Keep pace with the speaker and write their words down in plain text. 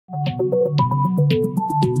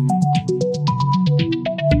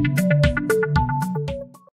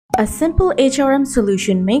A simple HRM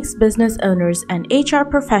solution makes business owners and HR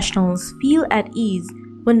professionals feel at ease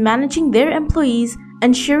when managing their employees,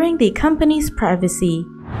 ensuring the company's privacy.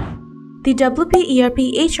 The WP ERP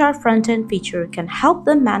HR Frontend feature can help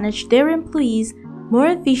them manage their employees more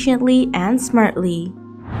efficiently and smartly.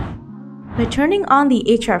 By turning on the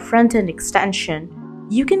HR Frontend extension,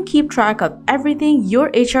 you can keep track of everything your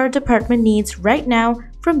HR department needs right now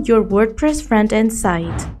from your WordPress frontend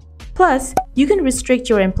site. Plus, you can restrict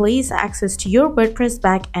your employees' access to your WordPress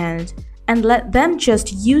backend and let them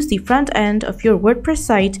just use the front end of your WordPress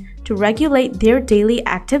site to regulate their daily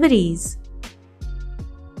activities.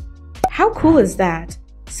 How cool is that?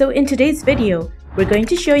 So in today's video, we're going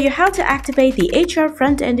to show you how to activate the HR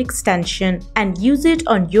Frontend extension and use it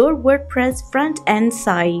on your WordPress front-end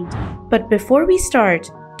site. But before we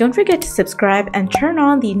start, don't forget to subscribe and turn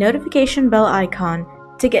on the notification bell icon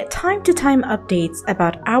to get time-to-time updates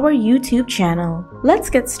about our YouTube channel. Let's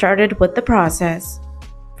get started with the process.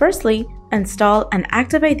 Firstly, install and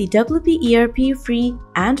activate the WP ERP Free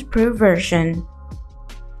and Pro version.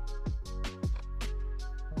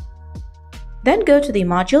 Then go to the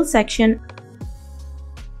Module section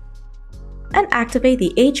and activate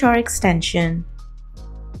the HR extension.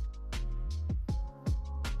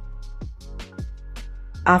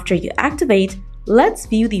 After you activate, let's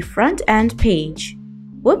view the front-end page.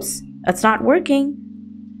 Whoops, it's not working.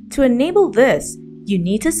 To enable this, you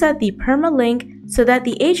need to set the permalink so that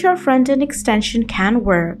the HR Frontend extension can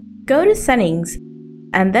work. Go to Settings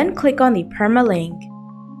and then click on the permalink.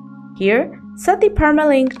 Here, set the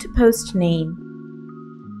permalink to post name.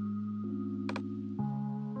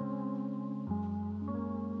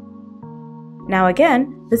 Now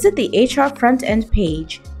again, visit the HR Frontend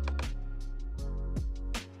page.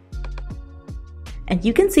 And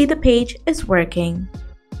you can see the page is working.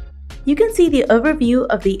 You can see the overview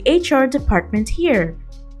of the HR department here.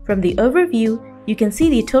 From the overview, you can see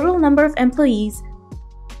the total number of employees,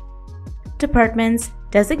 departments,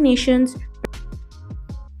 designations,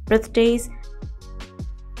 birthdays,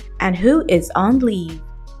 and who is on leave.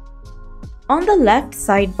 On the left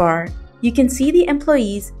sidebar, you can see the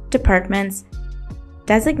employees, departments,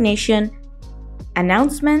 designation,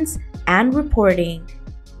 announcements, and reporting.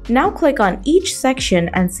 Now click on each section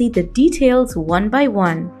and see the details one by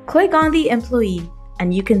one. Click on the employee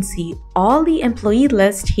and you can see all the employee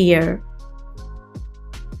list here.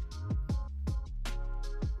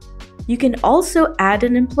 You can also add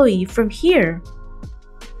an employee from here.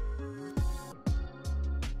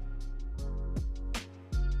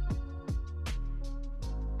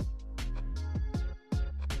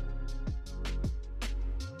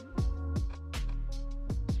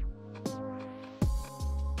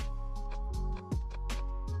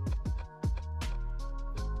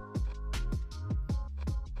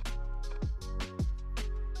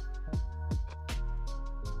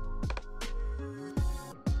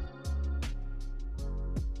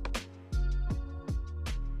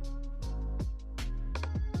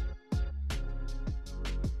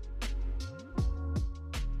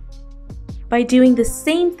 By doing the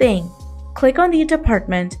same thing, click on the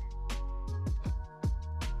department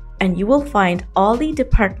and you will find all the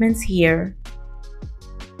departments here.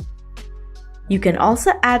 You can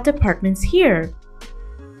also add departments here.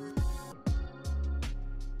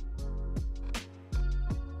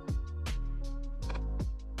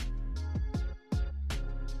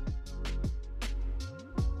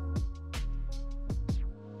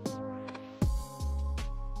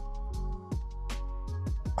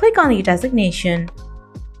 Click on the designation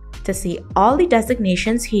to see all the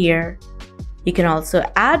designations here. You can also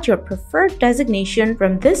add your preferred designation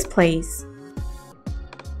from this place.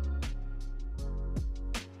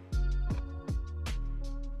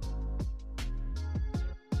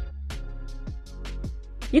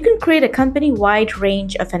 You can create a company-wide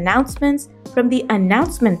range of announcements from the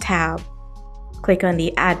Announcement tab. Click on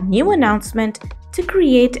the Add New Announcement to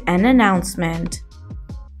create an announcement.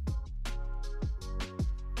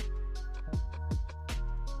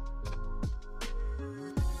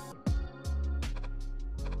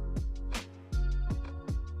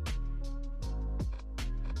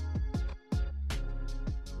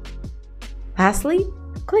 Lastly,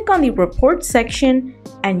 click on the Report section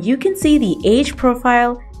and you can see the age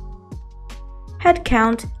profile, head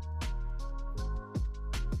count,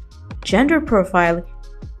 gender profile,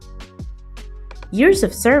 years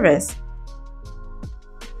of service,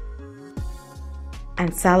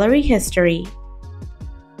 and salary history.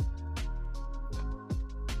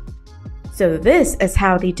 So this is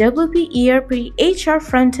how the WP ERP HR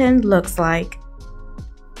Frontend looks like.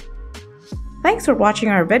 Thanks for watching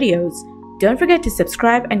our videos. Don't forget to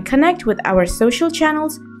subscribe and connect with our social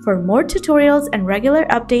channels for more tutorials and regular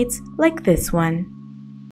updates like this one.